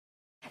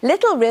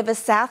Little River,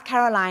 South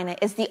Carolina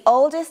is the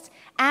oldest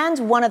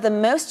and one of the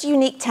most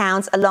unique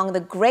towns along the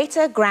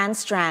Greater Grand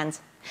Strand.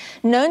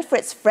 Known for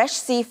its fresh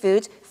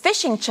seafood,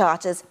 fishing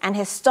charters, and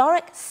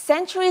historic,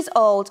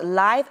 centuries-old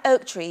live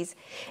oak trees,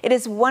 it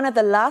is one of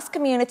the last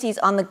communities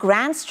on the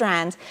Grand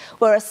Strand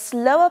where a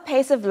slower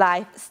pace of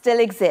life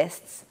still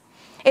exists.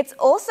 It's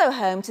also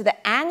home to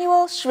the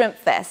annual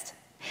Shrimpfest.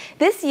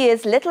 This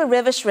year's Little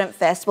River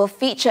Shrimpfest will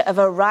feature a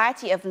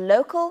variety of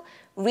local,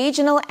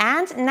 regional,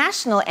 and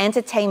national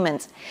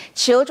entertainment,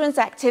 children's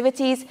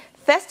activities,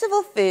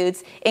 festival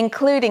foods,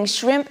 including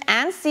shrimp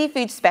and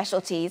seafood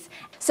specialties.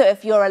 So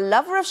if you're a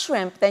lover of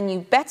shrimp, then you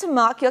better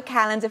mark your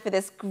calendar for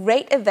this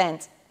great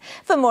event.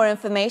 For more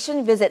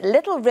information, visit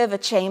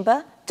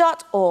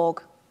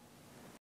littleriverchamber.org.